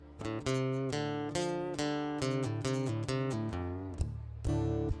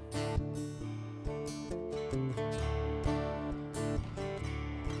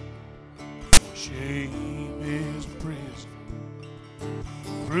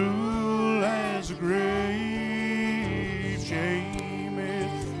cruel as the grave. Shame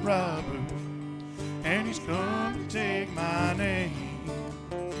is robber, and he's come to take my name.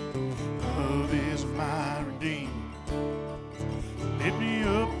 Love is my redeemer. Lift me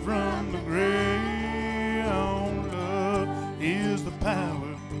up from the grave. Love is the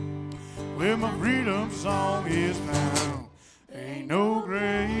power where my freedom song is found. Ain't no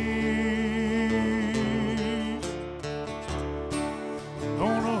grave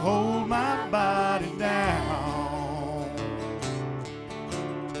gonna hold my body down.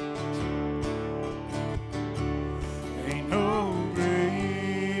 Ain't no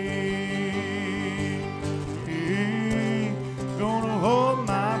grave gonna hold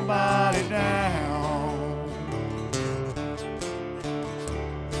my body down.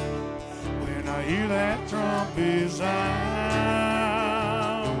 When I hear that trumpet sound,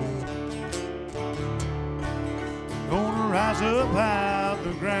 gonna rise up out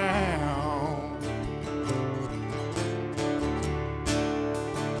the ground.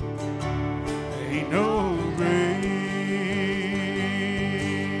 Ain't no grave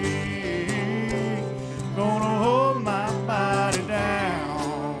gonna hold my body down.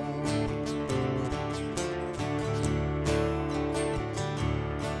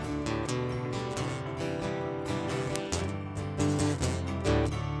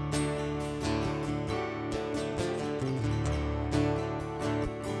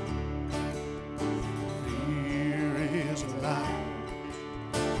 Fear is a lie,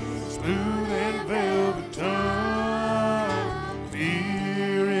 smooth and velvet tongue.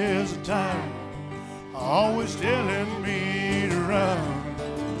 Fear is a tyrant, always telling me to run.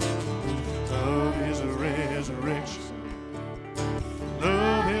 Love is a resurrection.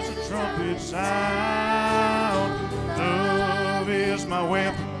 Love is a trumpet sound. Love is my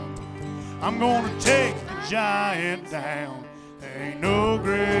weapon. I'm gonna take the giant down. Ain't no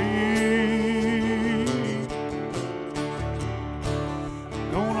grave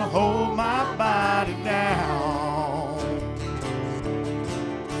gonna hold my body down.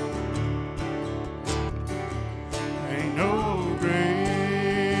 Ain't no grave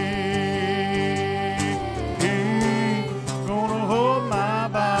gonna hold my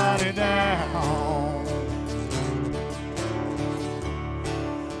body down.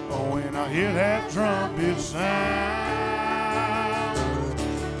 Oh, when I hear that trumpet sound,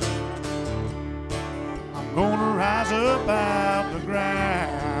 I'm gonna rise up out the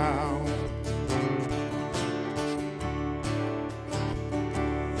ground.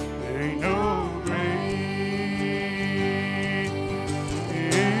 There ain't no grave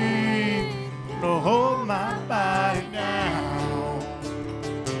to hold my body down.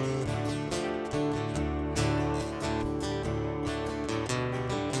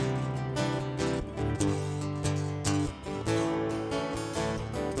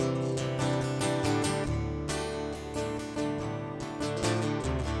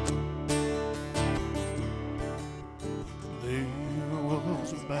 There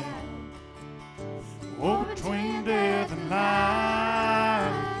was a battle, war between death and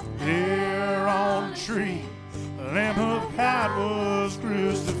life. There on the tree, the Lamb of God was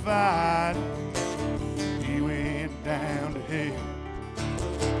crucified. He went down to hell,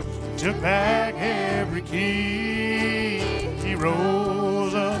 took back every key. He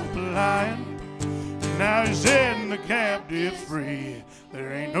rose up a lion, and now he's setting the captives free.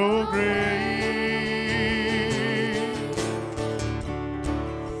 There ain't no grave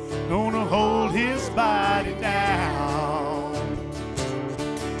gonna hold his body down.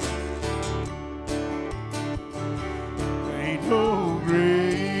 Ain't no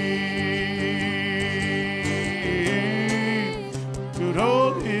grave could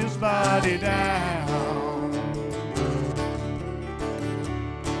hold his body down.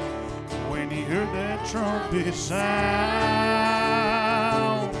 When he heard that trumpet sound,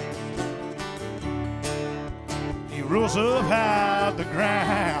 he rose up out the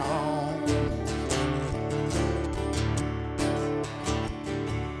ground.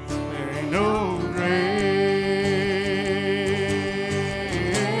 There ain't no grave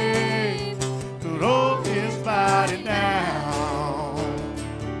could hold his body down.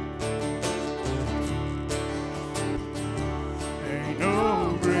 There ain't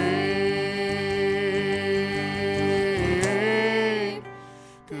no grave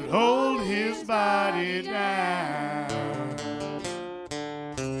could hold his body down.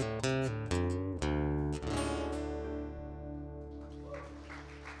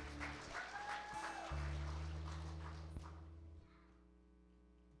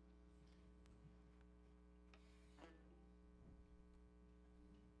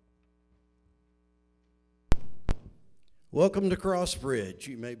 Welcome to Crossbridge.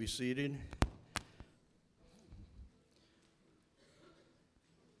 You may be seated.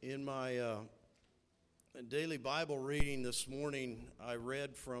 In my daily Bible reading this morning, I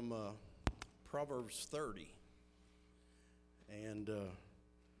read from Proverbs 30. And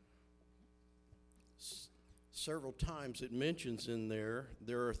several times it mentions in there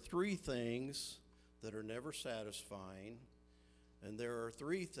are three things that are never satisfying. And there are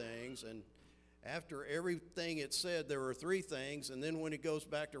three things, and after everything it said, there were three things, and then when it goes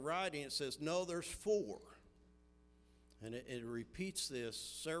back to writing, it says, no, there's four. And it repeats this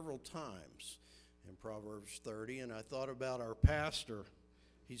several times in Proverbs 30, and I thought about our pastor.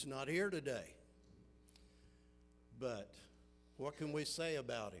 He's not here today. But what can we say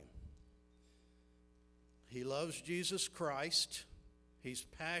about him? He loves Jesus Christ. He's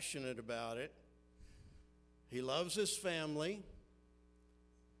passionate about it. He loves his family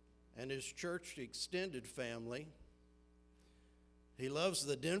and his church extended family. He loves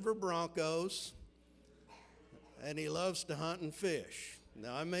the Denver Broncos, and he loves to hunt and fish.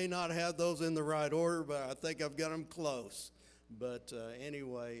 Now, I may not have those in the right order, but I think I've got them close. But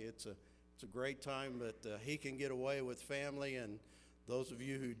anyway, it's a great time that he can get away with family, and those of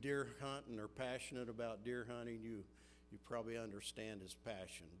you who deer hunt and are passionate about deer hunting, you probably understand his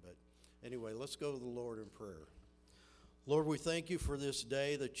passion. But anyway, let's go to the Lord in prayer. Lord, we thank you for this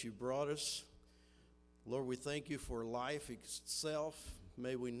day that you brought us. Lord, we thank you for life itself.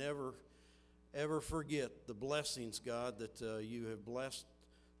 May we never, ever forget the blessings, God, that you have blessed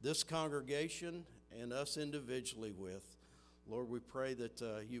this congregation and us individually with. Lord, we pray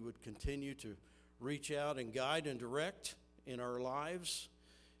that you would continue to reach out and guide and direct in our lives.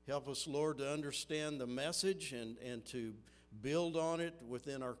 Help us, Lord, to understand the message and to build on it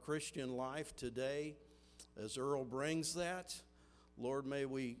within our Christian life today. As Earl brings that, Lord, may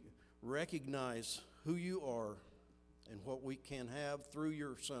we recognize who you are and what we can have through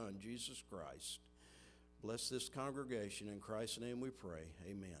your Son, Jesus Christ. Bless this congregation. In Christ's name we pray.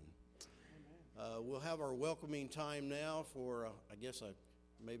 Amen. We'll have our welcoming time now for, I guess I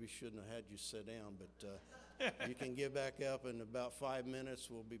maybe shouldn't have had you sit down, but you can get back up in about 5 minutes.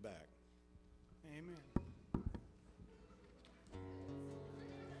 We'll be back. Amen.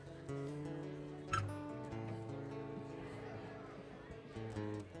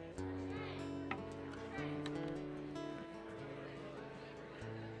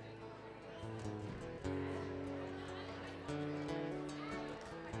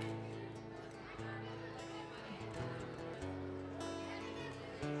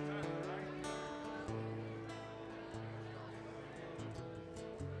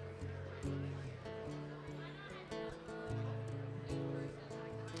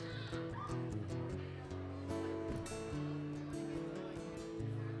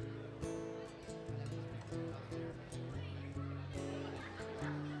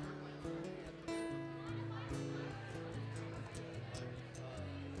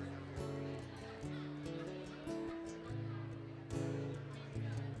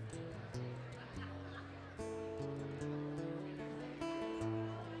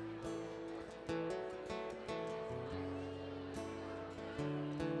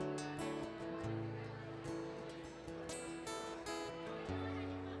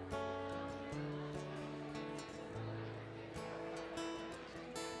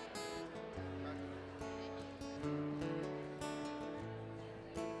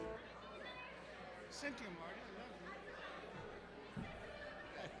 Cynthia, Marty, I love you.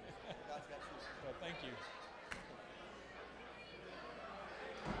 Well, thank you.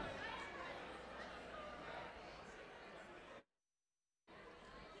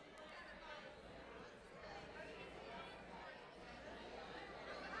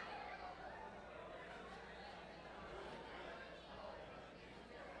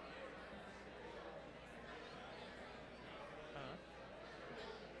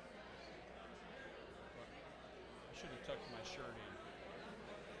 I should have tucked my shirt in.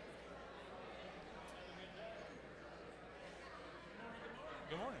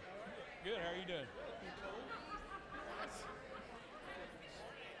 Good morning. Good. How are you doing?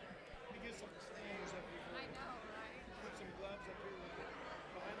 We get some stands up here. I know, right? Put some gloves up here.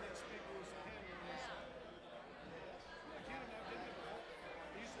 Behind that speaker was a hammer on this side. Like you and I did it before.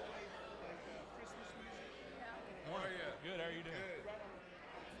 We used to play like Christmas music. Yeah. Morning. Good. How are you doing? Good. Right on.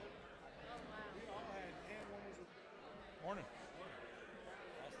 We all had hand warmers. Morning.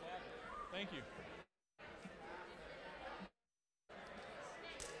 Thank you.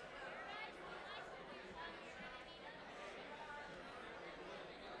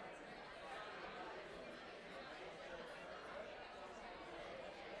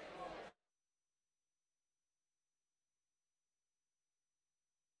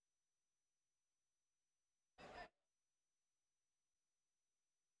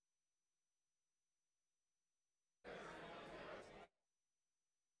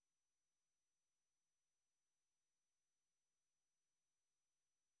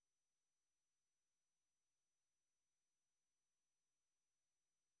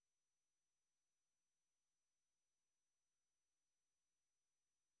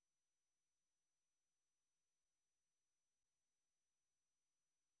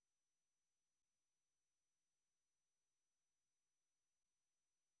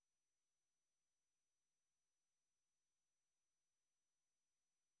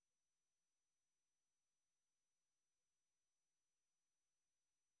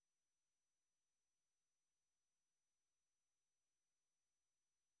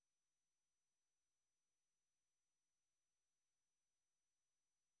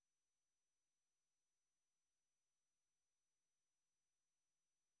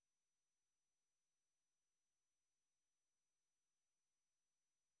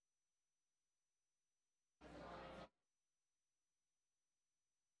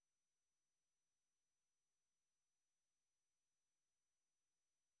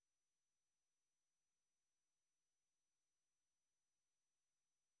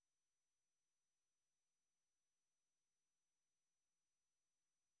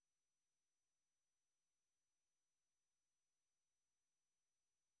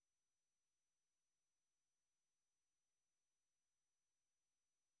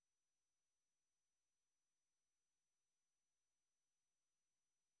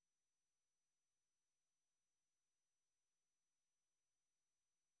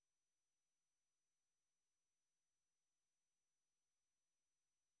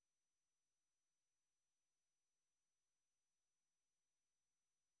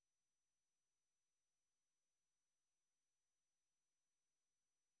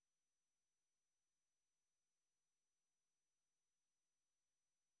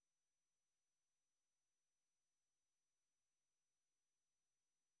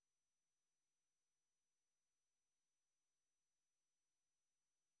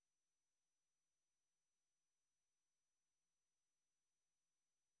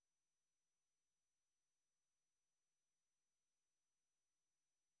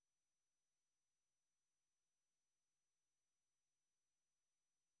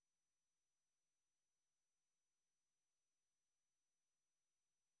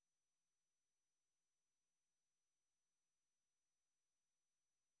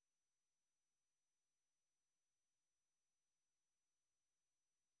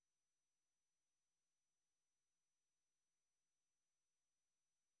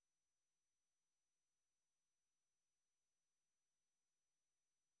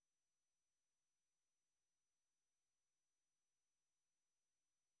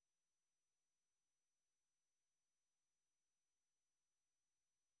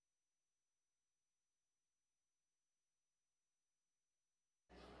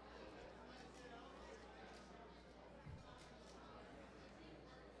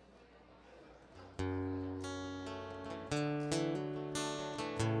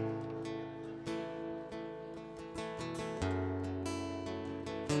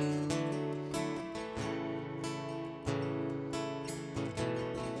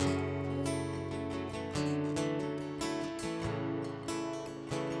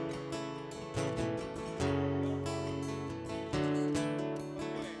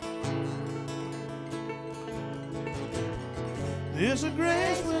 There's a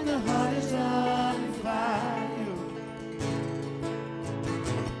grace when the heart is on fire.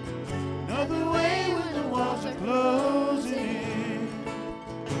 Another way when the walls are closing in.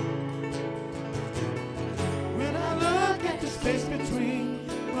 When I look at the space between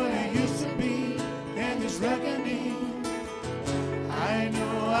what it used to be and this reckoning, I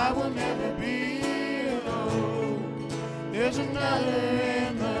know I will never be alone. There's another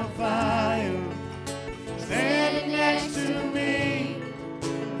in the fire standing next to me.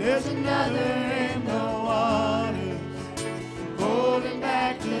 There's another in the waters holding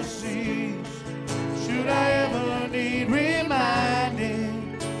back the seas. Should I ever need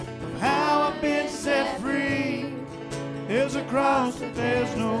reminding of how I've been set free, there's a cross that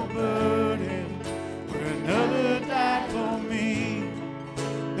there's no burden where another died for me.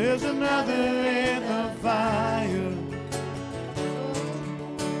 There's another in the fire.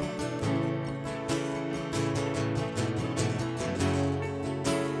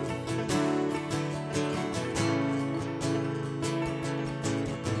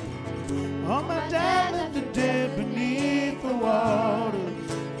 On my dad left the dead beneath the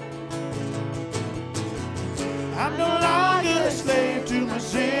waters. I'm no longer a slave to my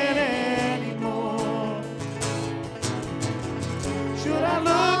sin anymore. Should I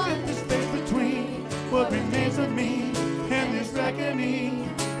look at the space between what remains of me and this reckoning?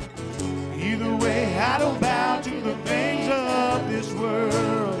 Either way, I don't bow to the things of this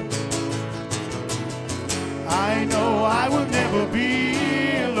world. I know I will never be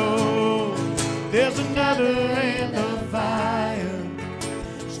alone. There's another in the fire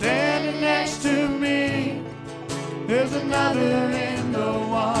standing next to me. There's another in the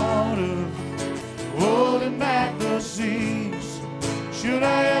water holding back the seas. Should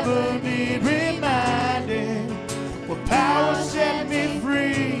I ever need reminding what power set me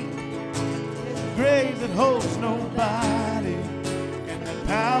free? There's a grave that holds nobody, and that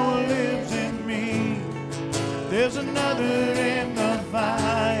power lives in me. There's another in the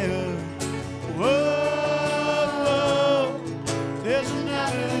fire. Whoa, whoa, there's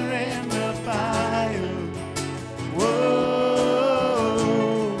another in the fire. Whoa,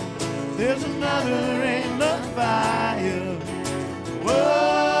 there's another in the fire.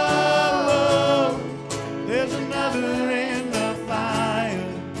 Whoa, there's another in the fire.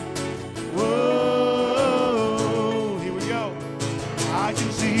 Whoa, here we go. I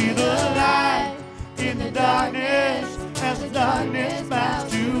can see the light in the darkness as the darkness bows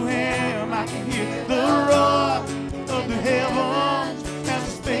to him. I can hear the roar of the heavens as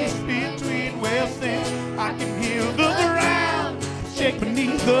the space between waves thin. I can hear the ground shake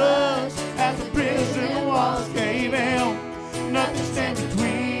beneath us as the prison walls cave in. Nothing stands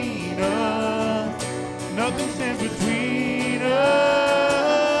between us. Nothing stands between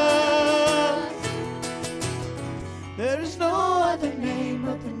us. There is no other name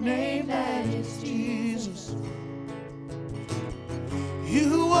but the name that is Jesus. He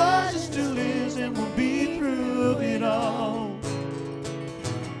who was and still is and will be through it all.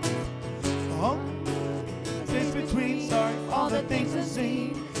 All space between, all the things I've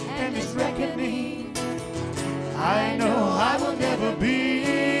seen and this reckoning. I know I will never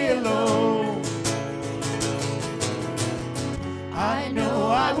be alone. I know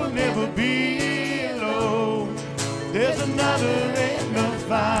I will never be alone. There's another in the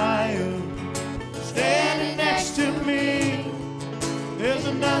fire standing next to me. There's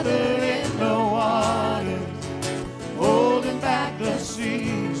another in the waters holding back the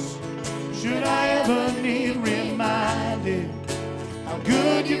seas. Should I ever need reminded how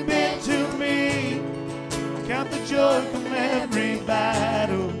good you've been to me, count the joy from every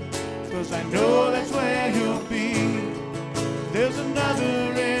battle, 'cause I know that's where you'll be. There's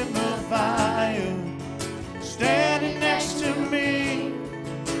another in the fire standing next to me.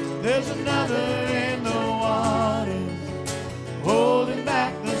 There's another in the waters holding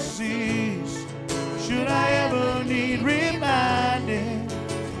back the seas. Should I ever need reminding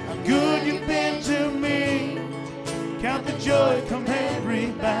how good you've been to me, count the joy come every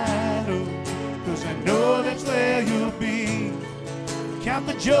battle, 'cause I know that's where you'll be. Count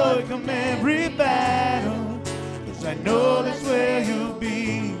the joy come every battle, 'cause I know that's where you'll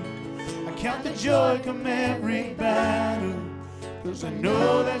be. I count the joy come every battle, 'cause I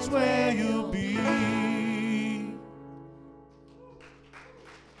know that's where you'll be.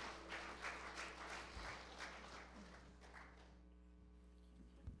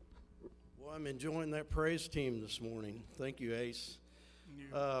 Well, I'm enjoying that praise team this morning. Thank you, Ace.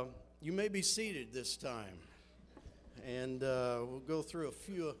 You may be seated this time, and we'll go through a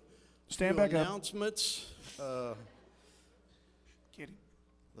few announcements. Kitty.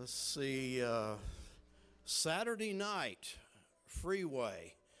 Let's see. Saturday night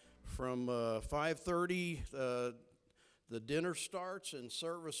Freeway. From 5:30, the dinner starts and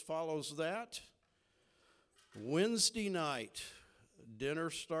service follows that. Wednesday night, dinner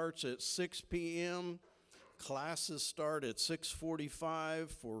starts at 6 p.m. Classes start at 6:45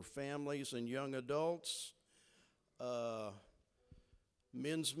 for families and young adults.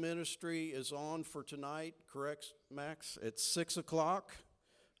 Men's ministry is on for tonight, correct, Max? At 6 o'clock.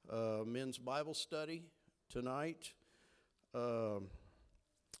 Men's Bible study tonight.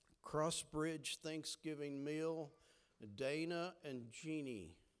 Crossbridge Thanksgiving meal. Dana and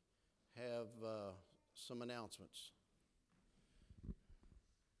Jeannie have some announcements.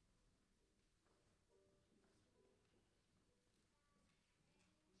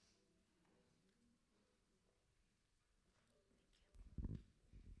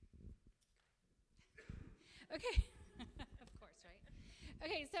 Okay, of course, right?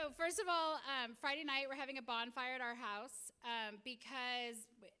 Okay, so first of all, Friday night we're having a bonfire at our house because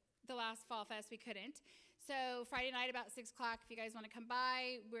the last Fall Fest we couldn't. So Friday night about 6 o'clock, if you guys want to come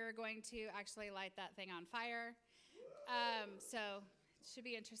by, we're going to actually light that thing on fire. So it should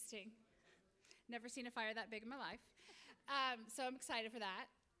be interesting. Never seen a fire that big in my life. So I'm excited for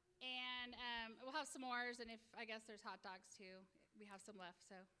that. And we'll have s'mores, and I guess there's hot dogs too. We have some left,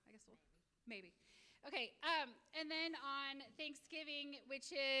 so I guess we'll, maybe. Okay, and then on Thanksgiving,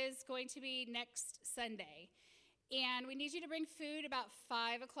 which is going to be next Sunday, and we need you to bring food about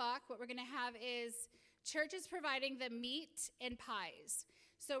 5 o'clock. What we're going to have is church is providing the meat and pies.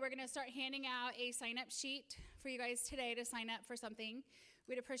 So we're going to start handing out a sign-up sheet for you guys today to sign up for something.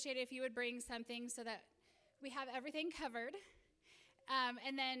 We'd appreciate it if you would bring something so that we have everything covered,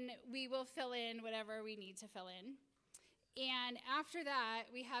 and then we will fill in whatever we need to fill in. And after that,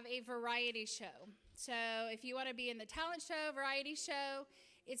 we have a variety show. So if you want to be in the talent show, variety show,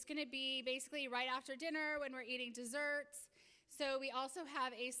 it's going to be basically right after dinner when we're eating desserts. So we also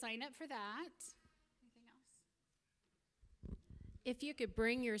have a sign up for that. Anything else? If you could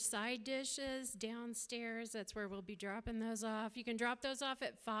bring your side dishes downstairs, that's where we'll be dropping those off. You can drop those off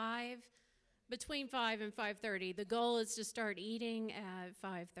at 5, between 5 and 5:30. The goal is to start eating at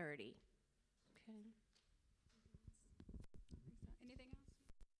 5:30. Okay. Anything else?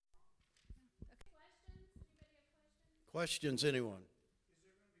 Okay. Questions? Anybody have questions? Questions, anyone?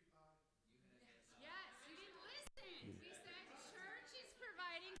 Yes, you didn't listen. We said church is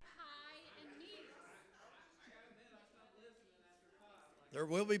providing pie and meat. There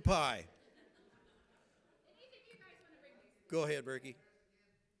will be pie. Anything you guys want to bring me? Go ahead, Ricky.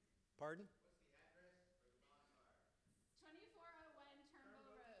 Pardon?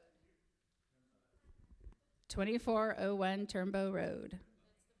 2401 Turnbow Road.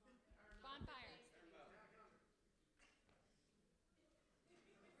 Bonfire.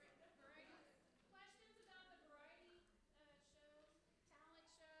 Questions about the variety show, talent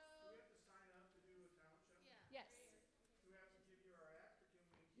show? Do we have to sign up to do a talent show? Yeah. Yes. Do we have to give you our act, or can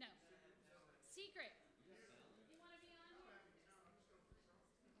we? No. Secret. You want to be on here? You want to be next to him?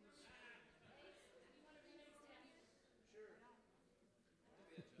 Sure.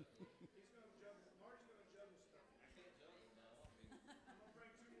 He's gonna juggle, Marty's gonna juggle stuff. I can't juggle, no. I'm gonna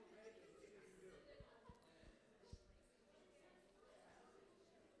bring 2 more pages, let's see if you can do it.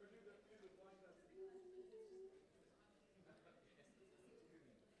 Or do the blind method.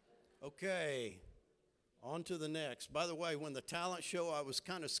 Okay, on to the next. By the way, when the talent show, I was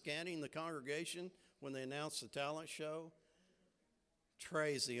kind of scanning the congregation when they announced the talent show.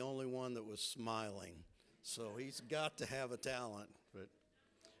 Trey's the only one that was smiling, so he's got to have a talent. But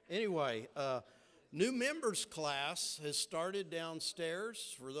anyway, new members class has started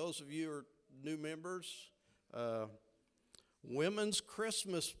downstairs. For those of you who are new members, Women's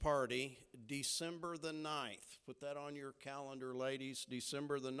Christmas Party, December the 9th. Put that on your calendar, ladies.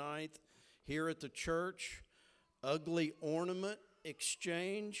 December the 9th, here at the church. Ugly ornament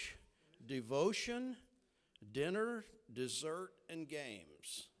exchange, devotion, dinner, dessert, and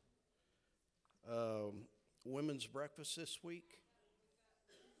games. Women's breakfast this week.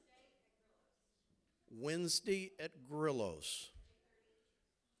 Wednesday at Grillo's.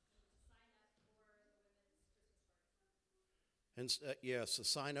 And yes, a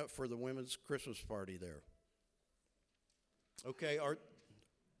sign up for the women's Christmas party there. Okay, are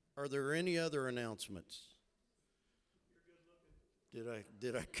there any other announcements?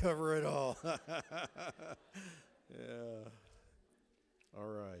 Did I cover it all? Yeah. All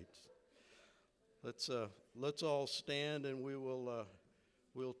right. Let's all stand and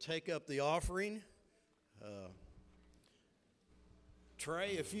we'll take up the offering.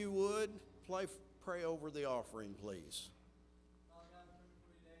 Trey, if you would, pray over the offering, please. Father God, we pray for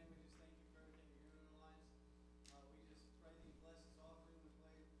you today, and we just thank you for everything you're doing in our lives. We just pray that you bless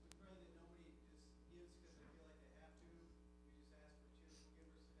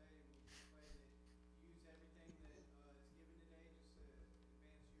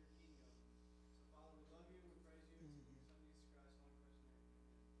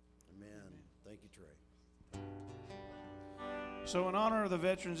Ray. So in honor of the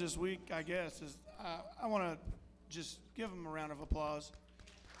veterans this week, I guess, is I want to just give them a round of applause,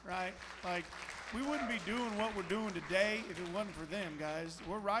 right? Like, we wouldn't be doing what we're doing today if it wasn't for them, guys.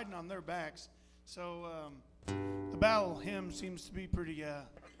 We're riding on their backs. So the battle hymn seems to be pretty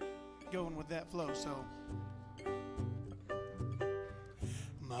going with that flow. So,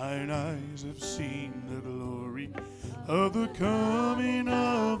 mine eyes have seen the glory of the coming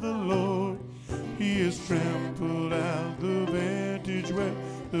of the Lord. He has trampled out the vantage where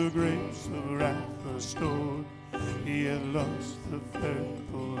the grapes of wrath are stored. He had lost the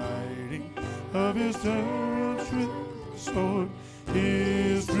fearful lighting of his terrors with the sword.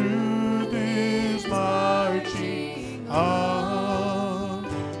 His truth is marching on.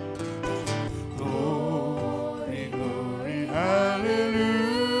 Glory, glory, hallelujah.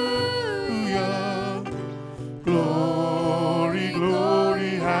 Glory,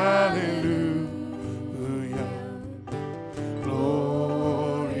 glory, hallelujah.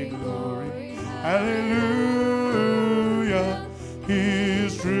 Glory, glory, hallelujah.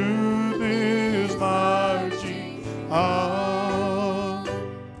 His truth is marching on.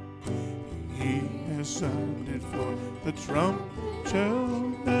 He has sounded for the trump shall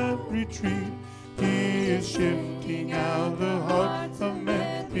not retreat. He is shifting out the hearts of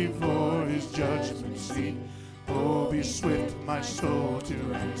men before his judgment seat. Oh, be swift, my soul,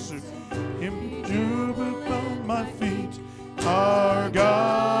 to answer him, jubilant on my feet. Our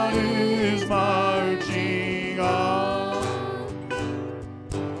God is marching on.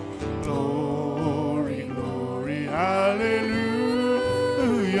 Glory, glory, hallelujah.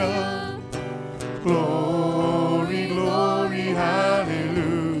 Glory, glory,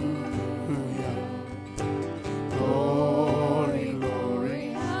 hallelujah. Glory,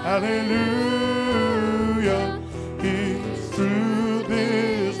 glory, hallelujah. His truth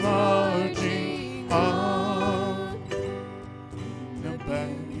is marching on. In the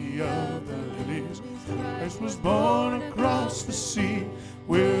valley of the lilies, Christ was born across the sea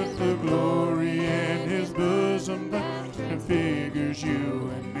with the glory in his bosom that configures you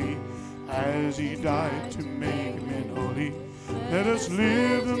and me. As he died to make men holy, let us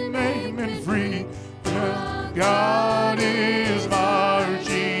live to make men free. God is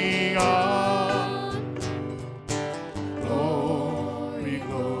marching on. Glory,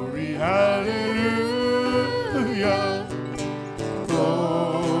 glory, hallelujah.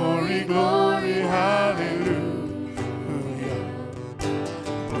 Glory, glory, hallelujah.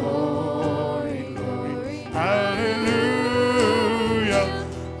 Glory, glory, hallelujah.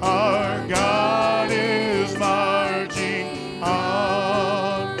 Our God is marching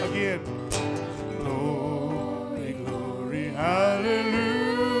on. Again. Glory, glory, hallelujah.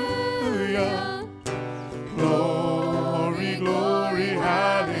 Glory, glory,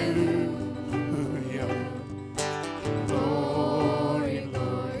 hallelujah. Glory,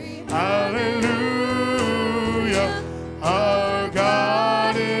 glory, hallelujah. Our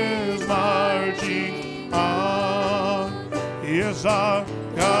God is marching on. Yes, our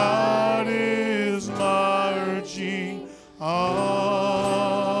God is marching on.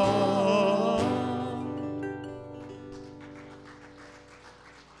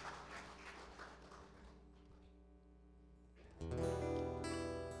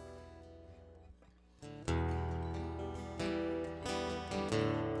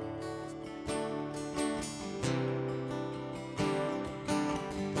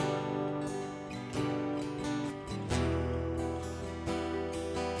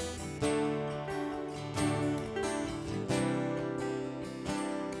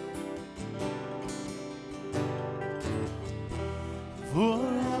 For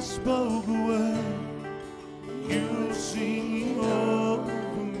I spoke a word, you sing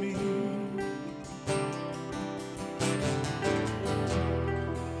over me.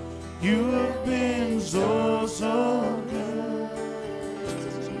 You have been so, so good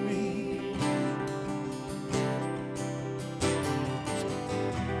to me.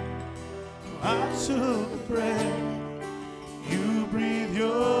 I took a breath, you breathe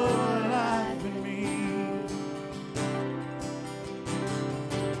your life in me.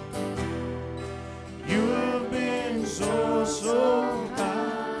 You have been so, so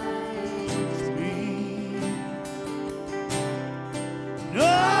kind to me.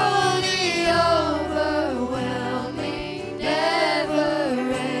 Oh, the overwhelming, never-ending,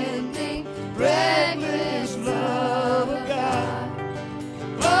 reckless love of God.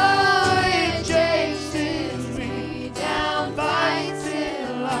 Oh, it chases me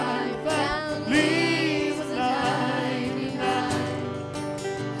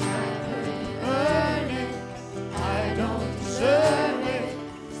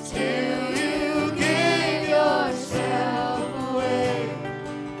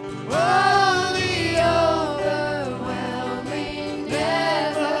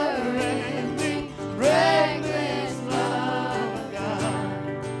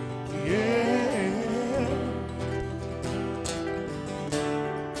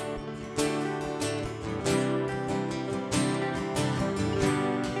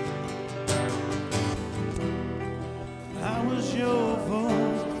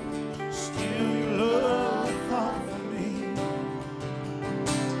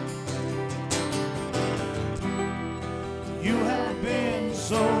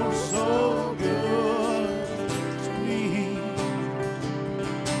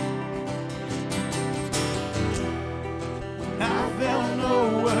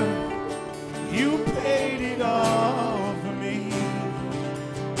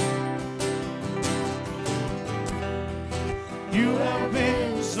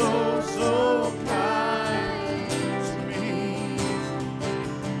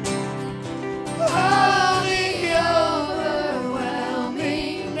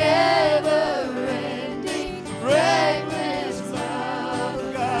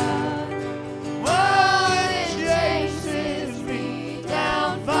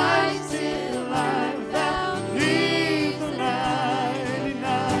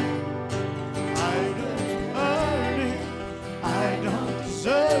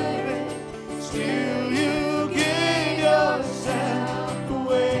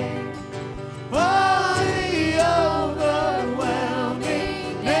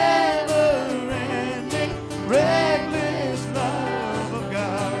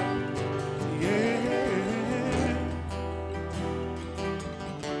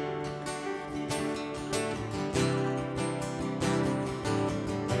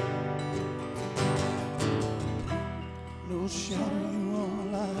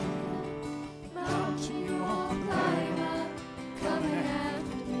Mountain you won't climb up, coming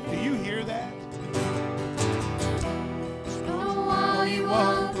after me. Do you hear that? Stone wall you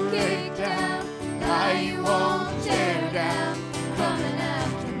won't kick down, lie you won't tear down, coming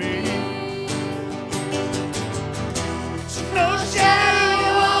after me. Snow shadow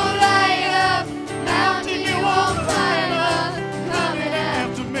you won't light up, mountain you won't climb up, coming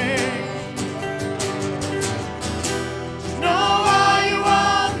after me. Snow wall you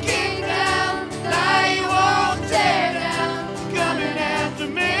won't kick down, lie you won't tear down, coming after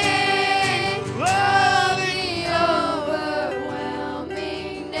me. Oh, the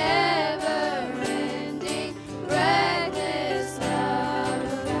overwhelming, never-ending, reckless love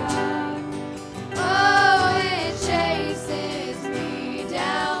of God. Oh, it chases me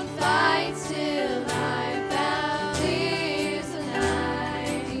down, fights till I'm found. Leaves the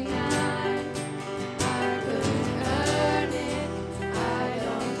 99. I couldn't earn it, I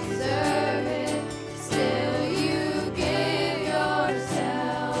don't deserve it. Still, you give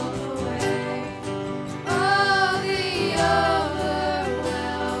yourself away. Oh, the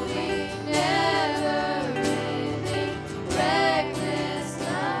overwhelming, never-ending, reckless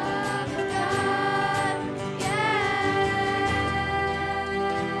love of God.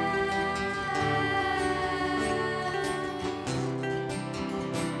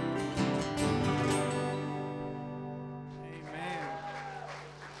 Amen.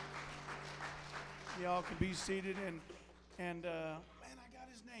 Y'all can be seated, and man, I got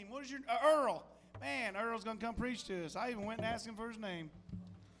his name. What is your Earl? Man, Earl's gonna come preach to us. I even went and asked him for his name.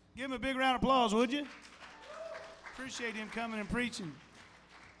 Give him a big round of applause, would you? Appreciate him coming and preaching.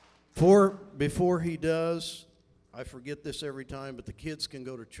 Before he does, I forget this every time, but the kids can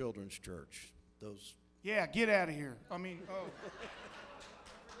go to children's church. Those. Yeah, get out of here. I mean, oh.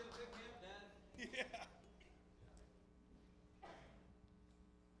 Yeah.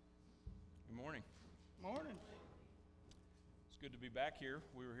 Good morning. Morning. It's good to be back here.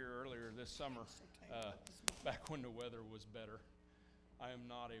 We were here earlier this summer, back when the weather was better. I am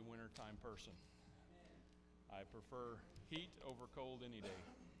not a wintertime person. I prefer heat over cold any day.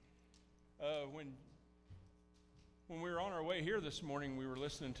 When we were on our way here this morning, we were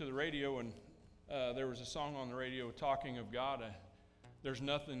listening to the radio, and there was a song on the radio talking of God. There's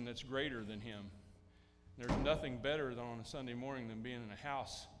nothing that's greater than Him. There's nothing better than on a Sunday morning than being in a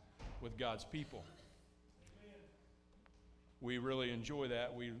house with God's people. We really enjoy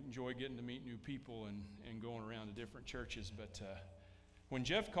that. We enjoy getting to meet new people and going around to different churches. But when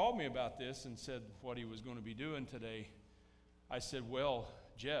Jeff called me about this and said what he was going to be doing today, I said, well,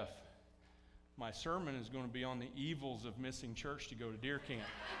 Jeff, my sermon is going to be on the evils of missing church to go to deer camp.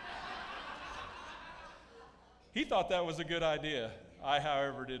 He thought that was a good idea. I,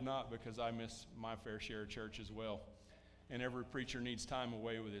 however, did not, because I miss my fair share of church as well. And every preacher needs time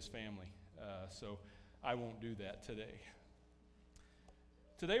away with his family. So I won't do that today.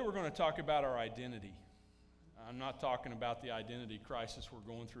 Today we're going to talk about our identity. I'm not talking about the identity crisis we're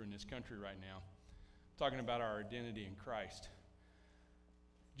going through in this country right now. I'm talking about our identity in Christ.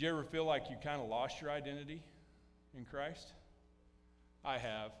 Do you ever feel like you kind of lost your identity in Christ? I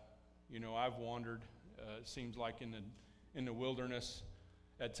have. You know, I've wandered. It seems like in the wilderness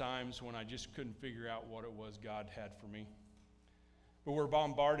at times when I just couldn't figure out what it was God had for me. But we're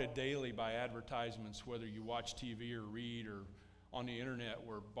bombarded daily by advertisements, whether you watch TV or read or on the internet.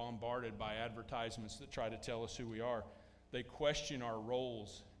 We're bombarded by advertisements that try to tell us who we are. They question our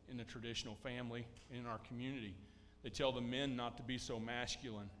roles in the traditional family and in our community. They tell the men not to be so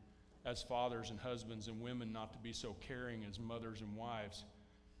masculine as fathers and husbands, and women not to be so caring as mothers and wives.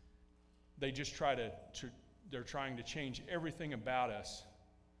 They just they're trying to change everything about us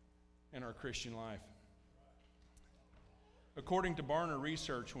in our Christian life. According to Barna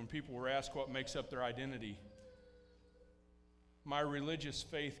research, when people were asked what makes up their identity, my religious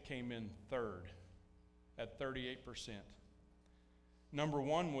faith came in third at 38%. Number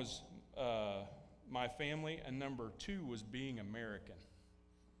one was my family, and number two was being American.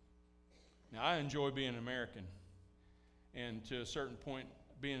 Now, I enjoy being American, and to a certain point,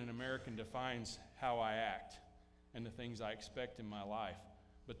 being an American defines how I act and the things I expect in my life,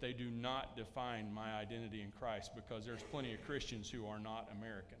 but they do not define my identity in Christ, because there's plenty of Christians who are not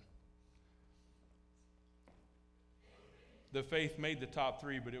American. The faith made the top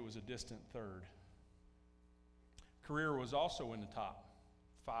three, but it was a distant third. Career was also in the top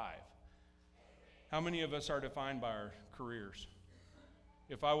 5. How many of us are defined by our careers?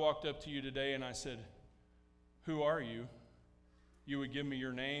 If I walked up to you today and I said, "Who are you?" you would give me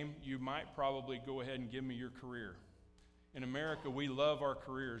your name. You might probably go ahead and give me your career. In America, we love our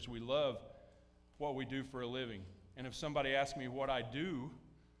careers. We love what we do for a living. And if somebody asks me what I do,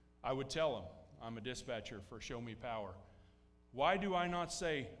 I would tell them, I'm a dispatcher for Show Me Power. Why do I not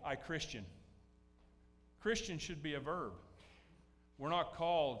say, I Christian? Christian should be a verb. We're not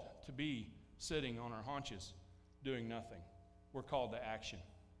called to be sitting on our haunches doing nothing. We're called to action.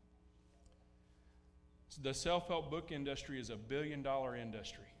 The self-help book industry is a billion-dollar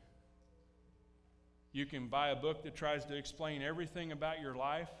industry. You can buy a book that tries to explain everything about your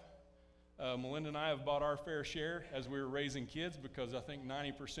life. Melinda and I have bought our fair share as we were raising kids, because I think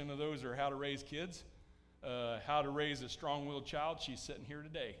 90% of those are how to raise kids. How to raise a strong-willed child. She's sitting here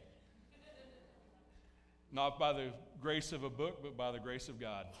today. Not by the grace of a book, but by the grace of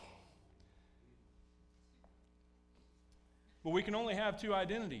God. But we can only have two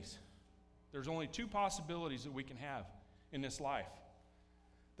identities. There's only two possibilities that we can have in this life.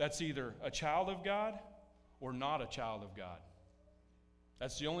 That's either a child of God or not a child of God.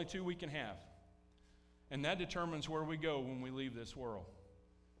 That's the only two we can have. And that determines where we go when we leave this world.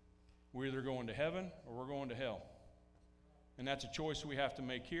 We're either going to heaven or we're going to hell. And that's a choice we have to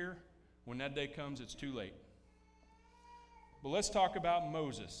make here. When that day comes, it's too late. But let's talk about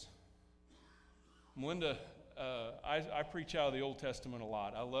Moses. Melinda, I preach out of the Old Testament a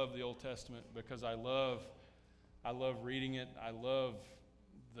lot. I love the Old Testament because I love reading it. I love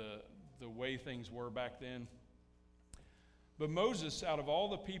the way things were back then. But Moses, out of all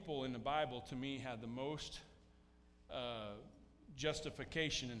the people in the Bible, to me, had the most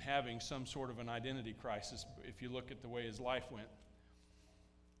justification in having some sort of an identity crisis, if you look at the way his life went.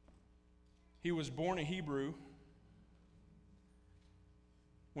 He was born a Hebrew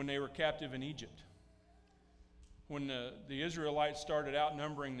when they were captive in Egypt. When the Israelites started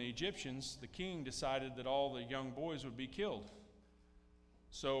outnumbering the Egyptians, the king decided that all the young boys would be killed.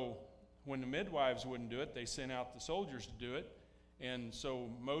 So when the midwives wouldn't do it, they sent out the soldiers to do it. And so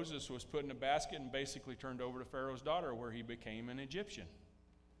Moses was put in a basket and basically turned over to Pharaoh's daughter, where he became an Egyptian.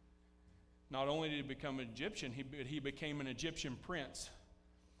 Not only did he become an Egyptian, he became an Egyptian prince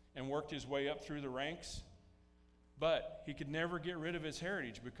and worked his way up through the ranks. But he could never get rid of his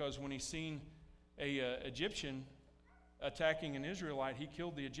heritage, because when he seen a Egyptian attacking an Israelite, he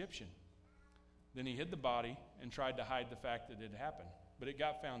killed the Egyptian. Then he hid the body and tried to hide the fact that it had happened. But it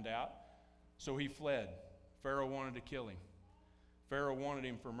got found out, so he fled. Pharaoh wanted to kill him. Pharaoh wanted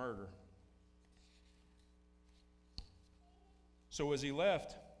him for murder. So as he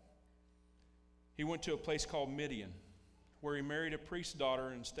left, he went to a place called Midian, where he married a priest's daughter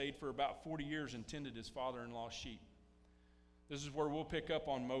and stayed for about 40 years and tended his father-in-law's sheep. This is where we'll pick up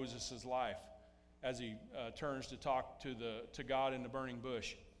on Moses' life as he turns to talk to God in the burning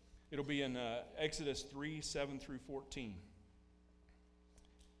bush. It'll be in Exodus 3, 7 through 14.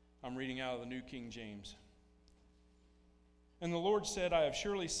 I'm reading out of the New King James. And the Lord said, I have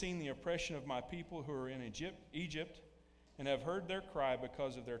surely seen the oppression of my people who are in Egypt, and have heard their cry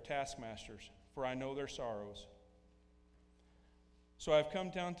because of their taskmasters, for I know their sorrows. So I have come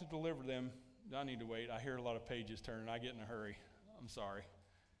down to deliver them. I need to wait. I hear a lot of pages turning. I get in a hurry. I'm sorry.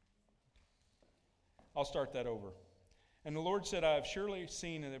 I'll start that over. And the Lord said, I have surely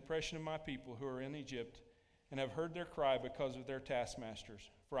seen the oppression of my people who are in Egypt, and have heard their cry because of their taskmasters,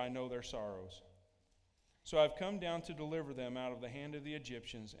 for I know their sorrows. So I have come down to deliver them out of the hand of the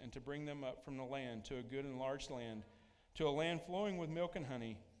Egyptians, and to bring them up from the land to a good and large land, to a land flowing with milk and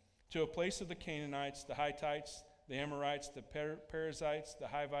honey, to a place of the Canaanites, the Hittites, the Amorites, the Perizzites, the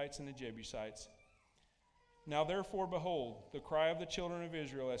Hivites, and the Jebusites. Now therefore, behold, the cry of the children of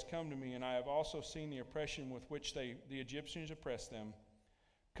Israel has come to me, and I have also seen the oppression with which the Egyptians oppress them.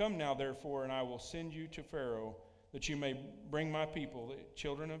 Come now therefore, and I will send you to Pharaoh, that you may bring my people, the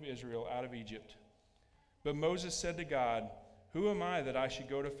children of Israel, out of Egypt. But Moses said to God, Who am I that I should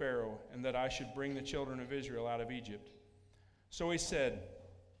go to Pharaoh, and that I should bring the children of Israel out of Egypt? So he said,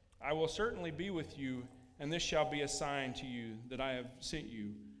 I will certainly be with you, and this shall be a sign to you that I have sent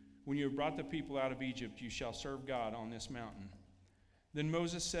you. When you have brought the people out of Egypt, you shall serve God on this mountain. Then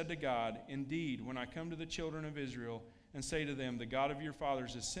Moses said to God, Indeed, when I come to the children of Israel and say to them, The God of your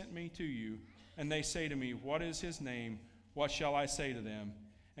fathers has sent me to you, and they say to me, What is his name? What shall I say to them?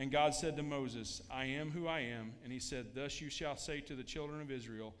 And God said to Moses, I am who I am. And he said, Thus you shall say to the children of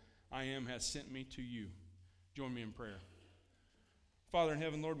Israel, I am has sent me to you. Join me in prayer. Father in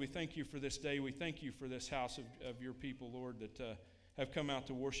heaven, Lord, we thank you for this day. We thank you for this house of your people, Lord, that have come out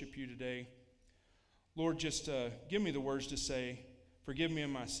to worship you today. Lord, just give me the words to say. Forgive me of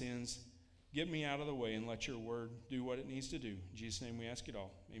my sins. Get me out of the way and let your word do what it needs to do. In Jesus' name we ask it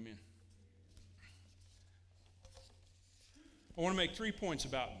all. Amen. I want to make 3 points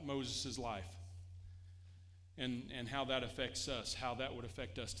about Moses' life and how that affects us, how that would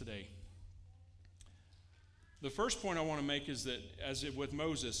affect us today. The first point I want to make is that, with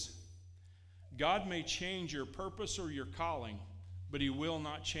Moses, God may change your purpose or your calling, but he will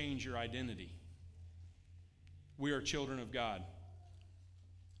not change your identity. We are children of God.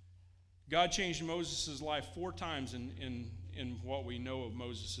 God changed Moses' life 4 times in what we know of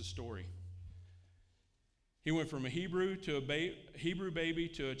Moses' story. He went from a Hebrew baby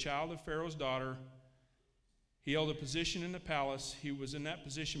to a child of Pharaoh's daughter. He held a position in the palace. He was in that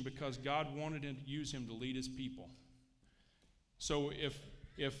position because God wanted to use him to lead his people. So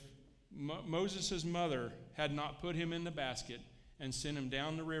if Moses' mother had not put him in the basket and sent him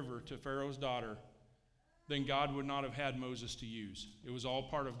down the river to Pharaoh's daughter, then God would not have had Moses to use. It was all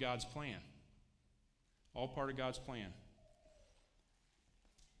part of God's plan. All part of God's plan.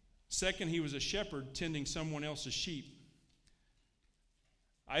 Second, he was a shepherd tending someone else's sheep.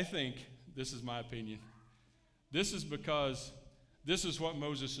 I think, this is my opinion, this is because this is what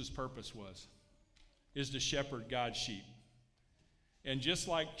Moses' purpose was, is to shepherd God's sheep. And just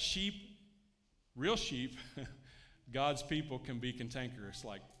like sheep, real sheep, God's people can be cantankerous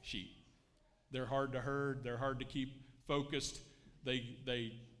like sheep. They're hard to herd. They're hard to keep focused. They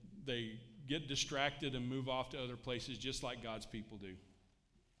get distracted and move off to other places just like God's people do.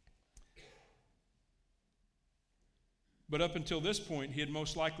 But up until this point, he had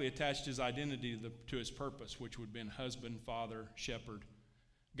most likely attached his identity to his purpose, which would have been husband, father, shepherd.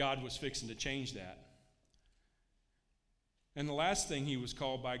 God was fixing to change that. And the last thing he was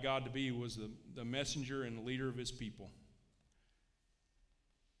called by God to be was the messenger and the leader of his people.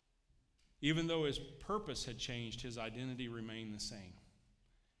 Even though his purpose had changed, his identity remained the same.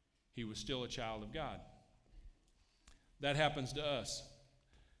 He was still a child of God. That happens to us.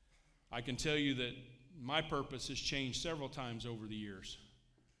 I can tell you that my purpose has changed several times over the years.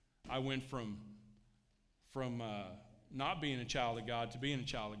 I went from not being a child of God to being a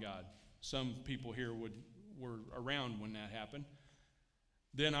child of God. Some people here were around when that happened.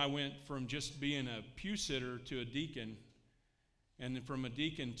 Then I went from just being a pew sitter to a deacon, and then from a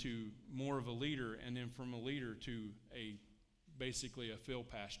deacon to more of a leader, and then from a leader to basically a field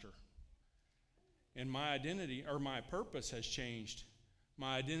pastor. And my identity, or my purpose, has changed.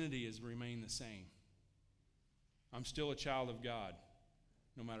 My identity has remained the same. I'm still a child of God,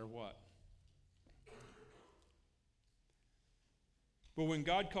 no matter what. But when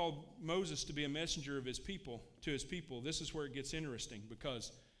God called Moses to be a messenger of his people, this is where it gets interesting,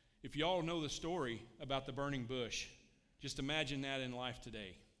 because if you all know the story about the burning bush, just imagine that in life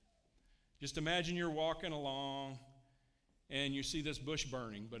today. Just imagine you're walking along and you see this bush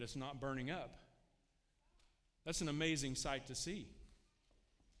burning, but it's not burning up. That's an amazing sight to see.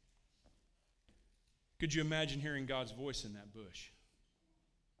 Could you imagine hearing God's voice in that bush?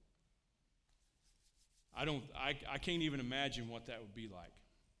 I can't even imagine what that would be like.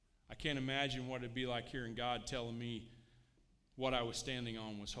 I can't imagine what it'd be like hearing God telling me what I was standing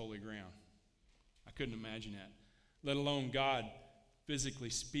on was holy ground. I couldn't imagine that, let alone God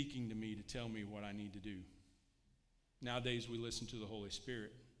physically speaking to me to tell me what I need to do. Nowadays we listen to the Holy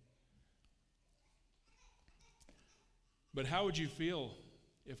Spirit. But how would you feel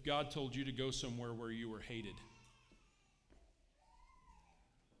if God told you to go somewhere where you were hated?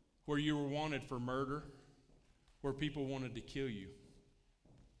 Where you were wanted for murder? Where people wanted to kill you?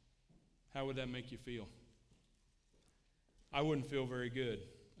 How would that make you feel? I wouldn't feel very good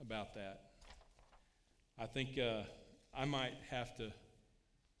about that. I think I might have to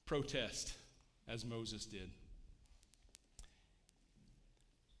protest as Moses did.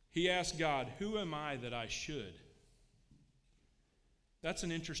 He asked God, "Who am I that I should?" That's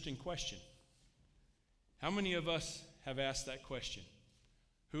an interesting question. How many of us have asked that question?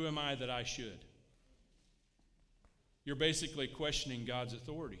 Who am I that I should? You're basically questioning God's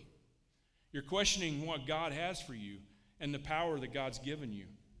authority. You're questioning what God has for you and the power that God's given you.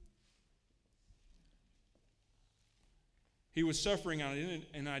 He was suffering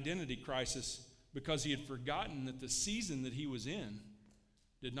an identity crisis because he had forgotten that the season that he was in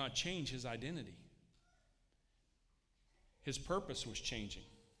did not change his identity. His purpose was changing.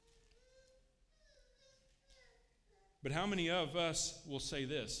 But how many of us will say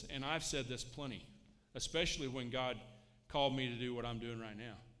this, and I've said this plenty, especially when God called me to do what I'm doing right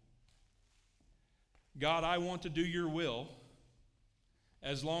now. God, I want to do your will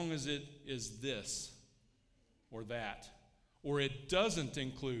as long as it is this or that, or it doesn't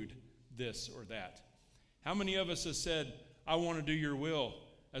include this or that. How many of us have said, I want to do your will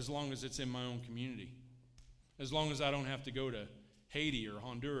as long as it's in my own community? As long as I don't have to go to Haiti or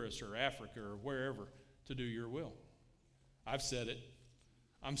Honduras or Africa or wherever to do your will. I've said it.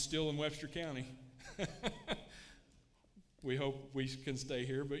 I'm still in Webster County. We hope we can stay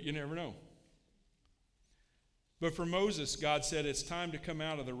here, but you never know. But for Moses, God said it's time to come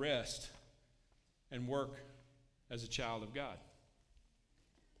out of the rest and work as a child of God.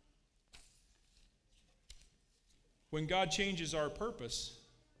 When God changes our purpose,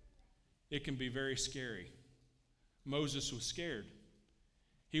 it can be very scary. Moses was scared.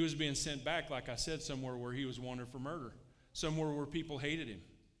 He was being sent back, like I said, somewhere where he was wanted for murder, somewhere where people hated him.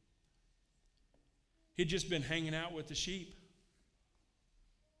 He'd just been hanging out with the sheep.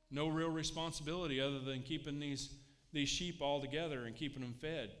 No real responsibility other than keeping these sheep all together and keeping them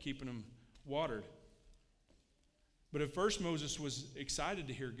fed, keeping them watered. But at first Moses was excited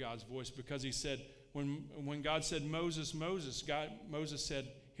to hear God's voice because he said, when God said, Moses, Moses, Moses said,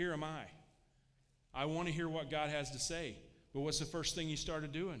 here am I. I want to hear what God has to say. But what's the first thing he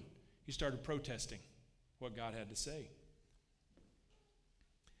started doing? He started protesting what God had to say.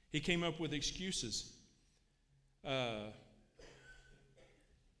 He came up with excuses. Pardon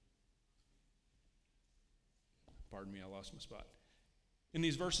me, I lost my spot. In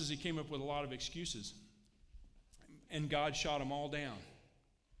these verses, he came up with a lot of excuses. And God shot them all down.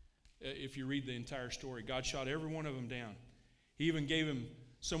 If you read the entire story, God shot every one of them down. He even gave him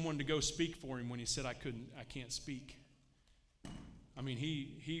someone to go speak for him when he said, I can't speak. I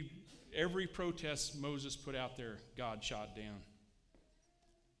mean, every protest Moses put out there, God shot down.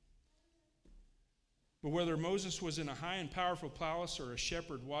 But whether Moses was in a high and powerful palace or a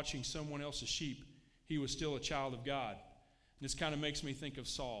shepherd watching someone else's sheep, he was still a child of God. And this kind of makes me think of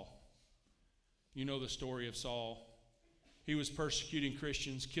Saul. You know the story of Saul. He was persecuting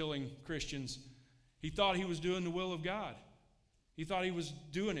Christians, killing Christians. He thought he was doing the will of God. He thought he was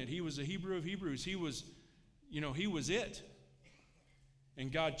doing it. He was a Hebrew of Hebrews. He was it.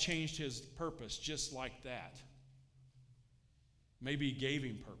 And God changed his purpose just like that. Maybe he gave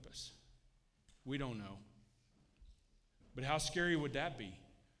him purpose. We don't know. But how scary would that be?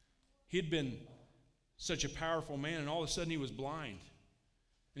 He'd been such a powerful man, and all of a sudden he was blind.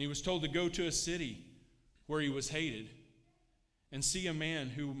 And he was told to go to a city where he was hated and see a man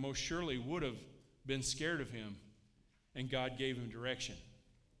who most surely would have been scared of him, and God gave him direction.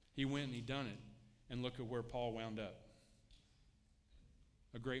 He went and he done it, and look at where Paul wound up.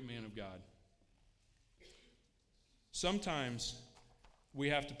 A great man of God. Sometimes we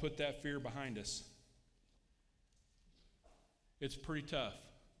have to put that fear behind us. It's pretty tough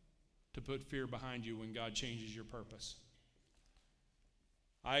to put fear behind you when God changes your purpose.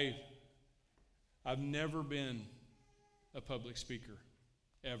 I've never been a public speaker,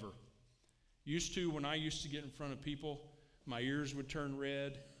 ever. When I used to get in front of people, my ears would turn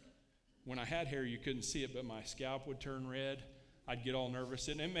red. When I had hair, you couldn't see it, but my scalp would turn red. I'd get all nervous,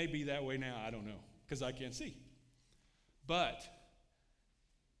 and it may be that way now, I don't know, because I can't see. But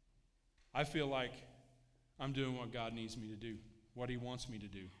I feel like I'm doing what God needs me to do, what he wants me to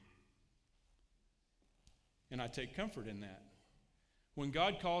do. And I take comfort in that. When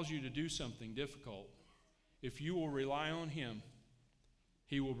God calls you to do something difficult, if you will rely on him,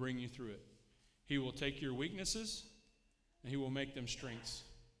 he will bring you through it. He will take your weaknesses and he will make them strengths.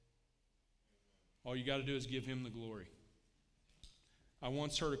 All you got to do is give him the glory. I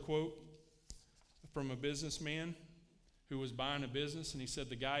once heard a quote from a businessman who was buying a business, and he said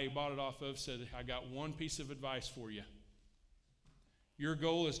the guy he bought it off of said, I got one piece of advice for you. Your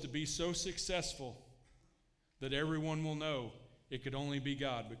goal is to be so successful that everyone will know it could only be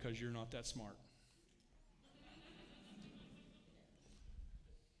God because you're not that smart.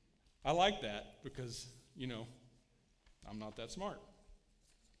 I like that because, I'm not that smart.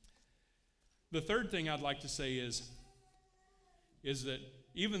 The third thing I'd like to say is that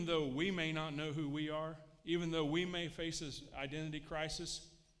even though we may not know who we are, even though we may face this identity crisis,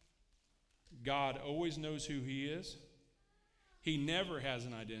 God always knows who he is. He never has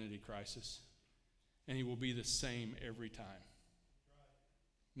an identity crisis, and he will be the same every time,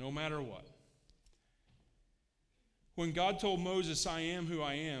 no matter what. When God told Moses, I am who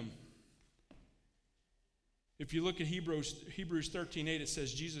I am, if you look at Hebrews 13:8, it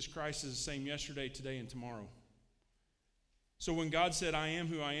says Jesus Christ is the same yesterday, today, and tomorrow. So when God said, I am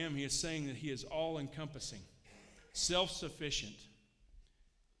who I am, he is saying that he is all-encompassing, self-sufficient,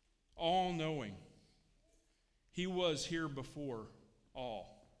 all-knowing. He was here before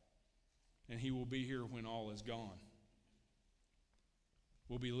all, and he will be here when all is gone.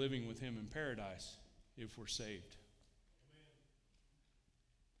 We'll be living with him in paradise if we're saved.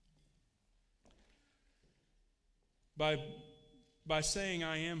 By saying,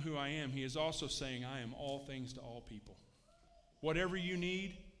 I am who I am, he is also saying, I am all things to all people. Whatever you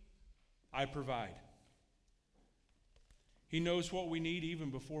need, I provide. He knows what we need even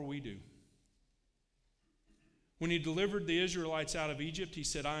before we do. When he delivered the Israelites out of Egypt, he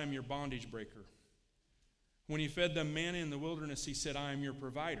said, I am your bondage breaker. When he fed them manna in the wilderness, he said, I am your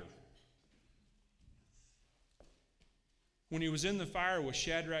provider. When he was in the fire with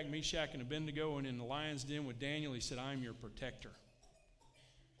Shadrach, Meshach, and Abednego, and in the lion's den with Daniel, he said, I am your protector.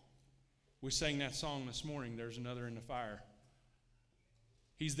 We sang that song this morning, There's Another in the Fire.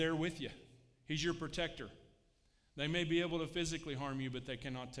 He's there with you. He's your protector. They may be able to physically harm you, but they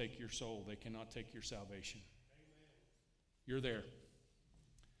cannot take your soul. They cannot take your salvation. Amen. You're there.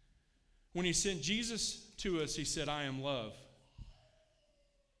 When he sent Jesus to us, he said, I am love.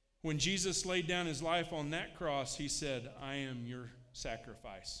 When Jesus laid down his life on that cross, he said, I am your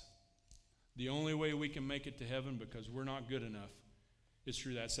sacrifice. The only way we can make it to heaven, because we're not good enough, is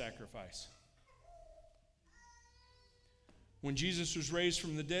through that sacrifice. When Jesus was raised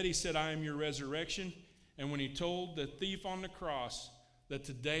from the dead, he said, I am your resurrection. And when he told the thief on the cross that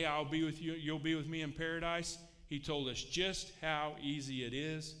today I'll be with you, you'll be with me in paradise, he told us just how easy it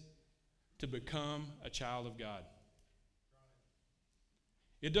is to become a child of God.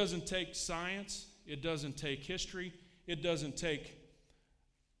 It doesn't take science. It doesn't take history. It doesn't take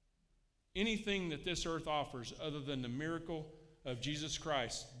anything that this earth offers other than the miracle of Jesus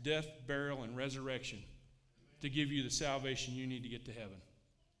Christ, death, burial, and resurrection, to give you the salvation you need to get to heaven.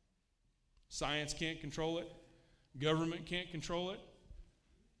 Science can't control it. Government can't control it.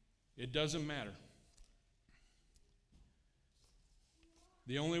 It doesn't matter.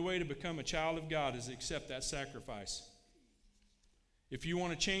 The only way to become a child of God is to accept that sacrifice. If you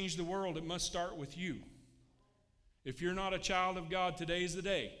want to change the world, it must start with you. If you're not a child of God, today is the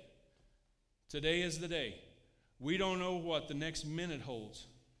day. Today is the day. We don't know what the next minute holds,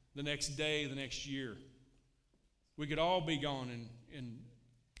 the next day, the next year. We could all be gone in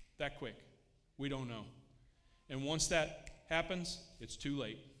that quick. We don't know. And once that happens, it's too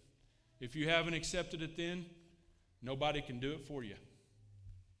late. If you haven't accepted it then, nobody can do it for you.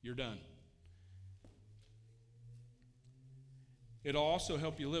 You're done. It'll also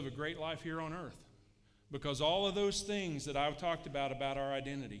help you live a great life here on earth, because all of those things that I've talked about our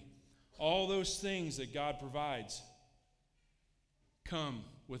identity, all those things that God provides, come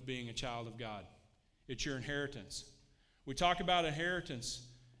with being a child of God. It's your inheritance. We talk about inheritance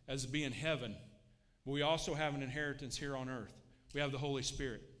as being heaven, but we also have an inheritance here on earth. We have the Holy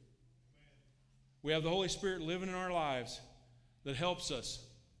Spirit. We have the Holy Spirit living in our lives that helps us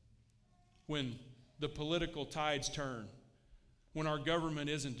when the political tides turn, when our government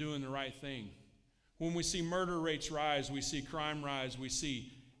isn't doing the right thing, when we see murder rates rise, we see crime rise, we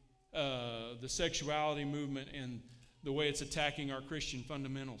see the sexuality movement and the way it's attacking our Christian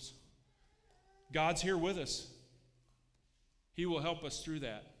fundamentals. God's here with us. He will help us through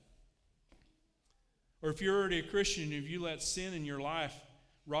that. Or if you're already a Christian, if you let sin in your life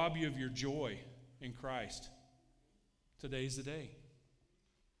rob you of your joy in Christ, today's the day.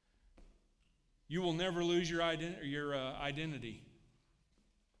 You will never lose your identity,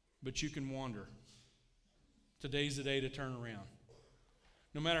 but you can wander. Today's the day to turn around.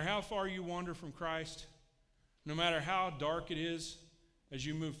 No matter how far you wander from Christ, no matter how dark it is as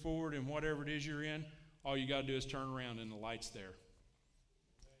you move forward in whatever it is you're in, all you got to do is turn around and the light's there.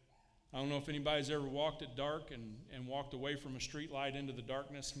 I don't know if anybody's ever walked at dark and walked away from a street light into the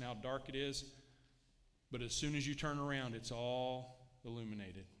darkness and how dark it is, but as soon as you turn around, it's all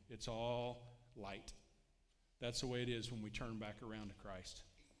illuminated. It's all light. That's the way it is when we turn back around to Christ.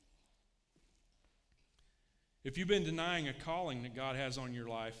 If you've been denying a calling that God has on your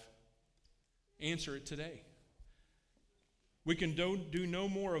life, answer it today. We can do no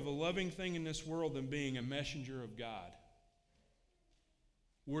more of a loving thing in this world than being a messenger of God.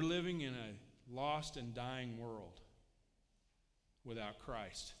 We're living in a lost and dying world without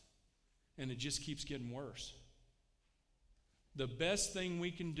Christ, and it just keeps getting worse. The best thing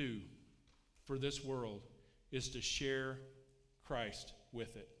we can do for this world is to share Christ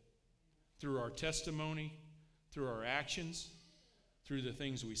with it through our testimony, through our actions, through the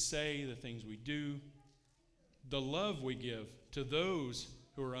things we say, the things we do, the love we give to those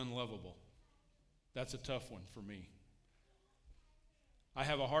who are unlovable. That's a tough one for me. I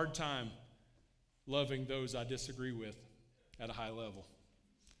have a hard time loving those I disagree with at a high level.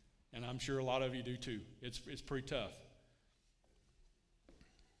 And I'm sure a lot of you do too. It's pretty tough.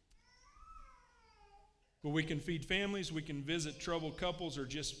 But we can feed families, we can visit troubled couples, or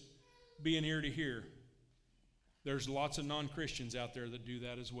just be an ear to hear. There's lots of non-Christians out there that do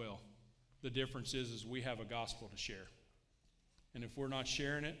that as well. The difference is we have a gospel to share. And if we're not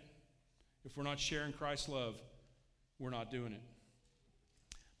sharing it, if we're not sharing Christ's love, we're not doing it.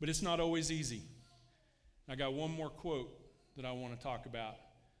 But it's not always easy. I got one more quote that I want to talk about.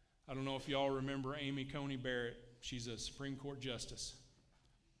 I don't know if y'all remember Amy Coney Barrett. She's a Supreme Court justice.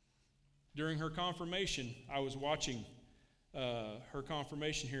 During her confirmation, I was watching her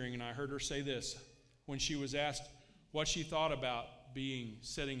confirmation hearing, and I heard her say this when she was asked what she thought about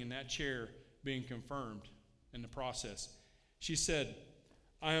sitting in that chair, being confirmed in the process. She said,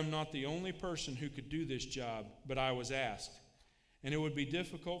 "I am not the only person who could do this job, but I was asked. And it would be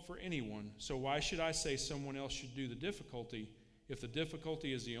difficult for anyone, so why should I say someone else should do the difficulty if the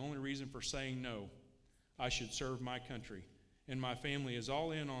difficulty is the only reason for saying no? I should serve my country, and my family is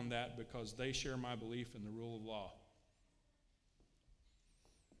all in on that because they share my belief in the rule of law."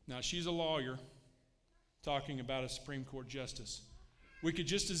 Now, she's a lawyer talking about a Supreme Court justice. We could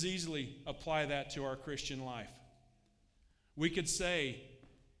just as easily apply that to our Christian life. We could say,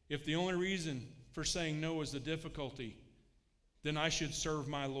 if the only reason for saying no is the difficulty, then I should serve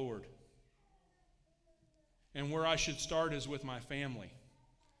my Lord. And where I should start is with my family.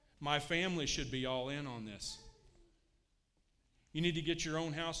 My family should be all in on this. You need to get your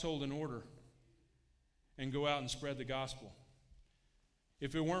own household in order and go out and spread the gospel.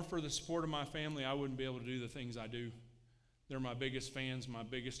 If it weren't for the support of my family, I wouldn't be able to do the things I do. They're my biggest fans, my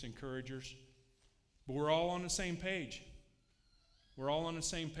biggest encouragers. But we're all on the same page. We're all on the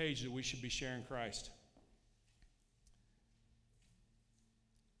same page that we should be sharing Christ.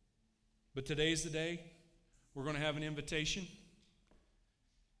 But today's the day. We're going to have an invitation.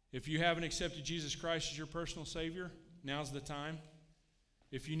 If you haven't accepted Jesus Christ as your personal Savior, now's the time.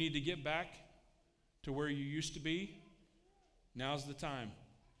 If you need to get back to where you used to be, now's the time.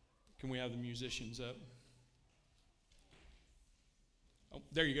 Can we have the musicians up? Oh,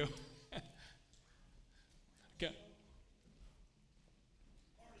 there you go. Okay.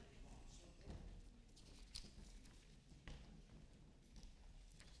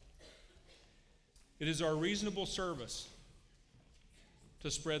 It is our reasonable service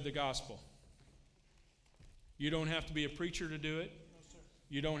to spread the gospel. You don't have to be a preacher to do it.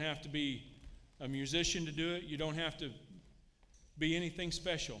 You don't have to be a musician to do it. You don't have to be anything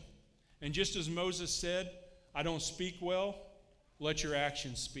special. And just as Moses said, I don't speak well, let your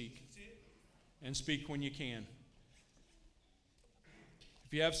actions speak. And speak when you can.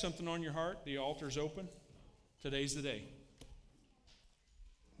 If you have something on your heart, the altar's open. Today's the day.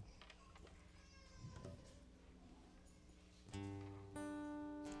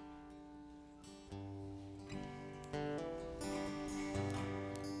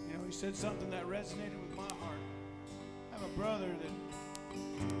 You know, he said something that resonated with my heart. I have a brother that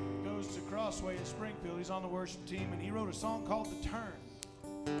goes to Crossway in Springfield. He's on the worship team, and he wrote a song called The Turn.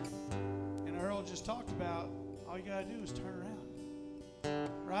 And Earl just talked about all you got to do is turn around.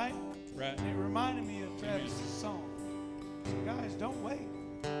 Right? Right. And it reminded me of Travis' song. So guys, don't wait.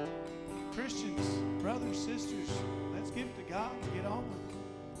 Christians, brothers, sisters, let's give it to God and get on with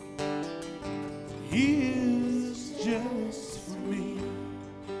it. He is just for me.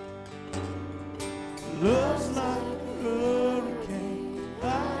 Love's like a hurricane.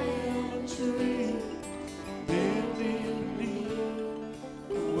 I am a tree. Bending beneath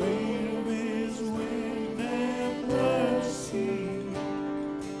the weight of his wind and mercy.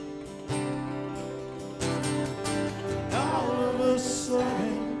 All of a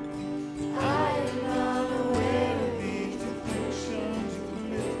sudden, I am not aware of these afflictions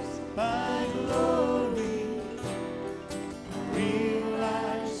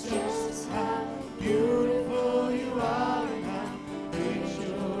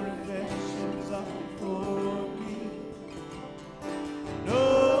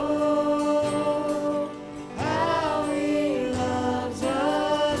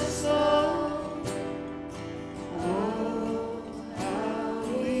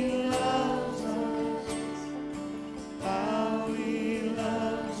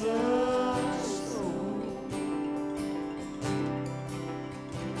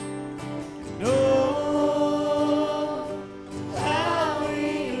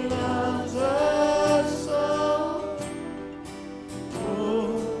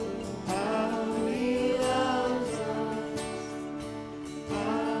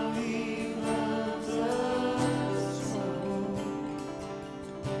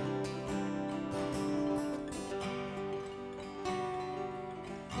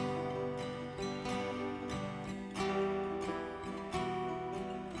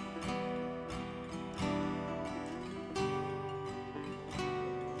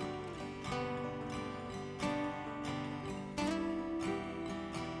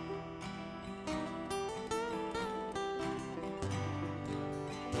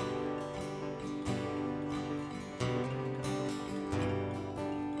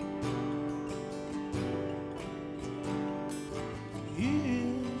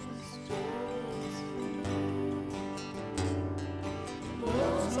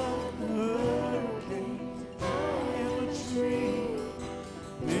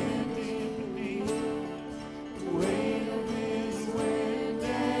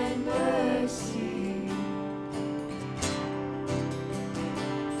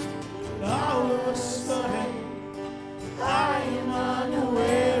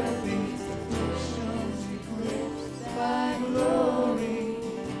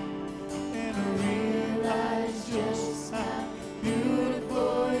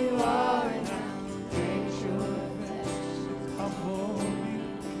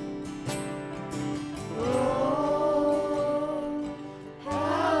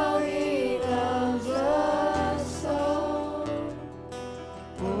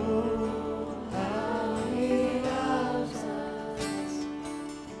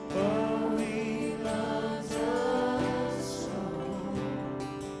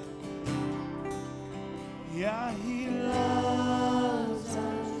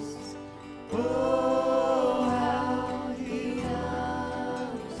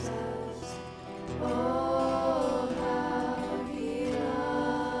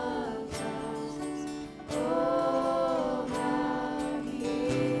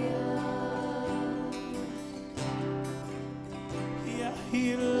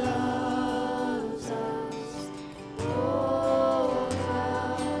He loves us. Oh,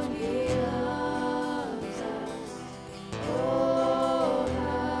 how He loves us. Oh,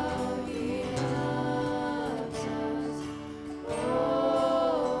 how He loves us.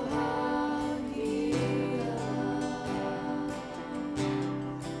 Oh, how He loves us.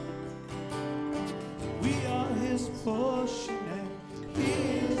 We are His portion, and He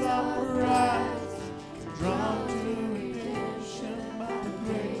is our prize. Drawn to redemption by the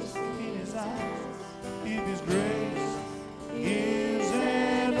grace in His eyes. If His grace is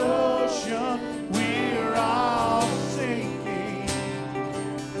an ocean, we're all sinking.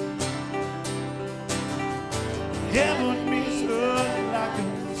 Heaven meets earth like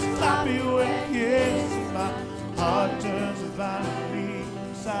a sloppy wet kiss. My heart turns violently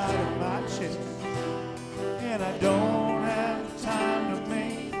inside of my chest, and I don't have time to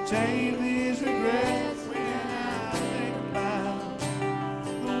maintain these regrets.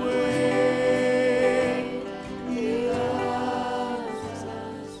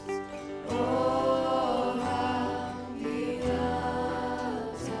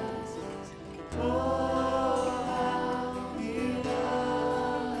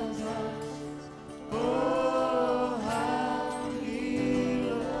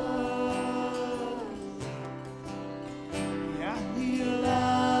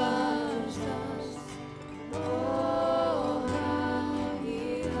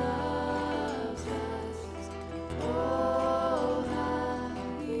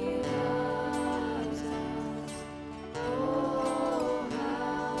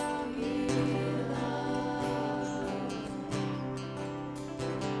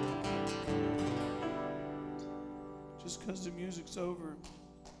 Just because the music's over,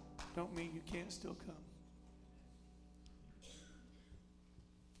 don't mean you can't still come.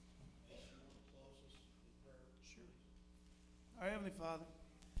 Sure. Our Heavenly Father,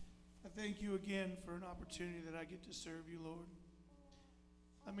 I thank you again for an opportunity that I get to serve you, Lord.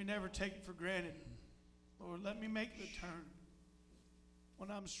 Let me never take it for granted. Lord, let me make the turn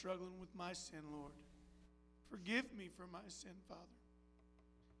when I'm struggling with my sin, Lord. Forgive me for my sin, Father.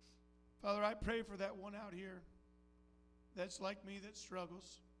 Father, I pray for that one out here that's like me, that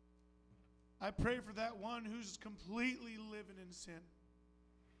struggles. I pray for that one who's completely living in sin.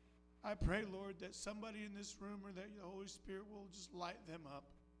 I pray, Lord, that somebody in this room or that the Holy Spirit will just light them up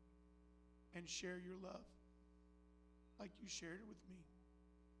and share your love like you shared it with me.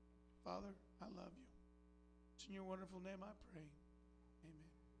 Father, I love you. It's in your wonderful name I pray.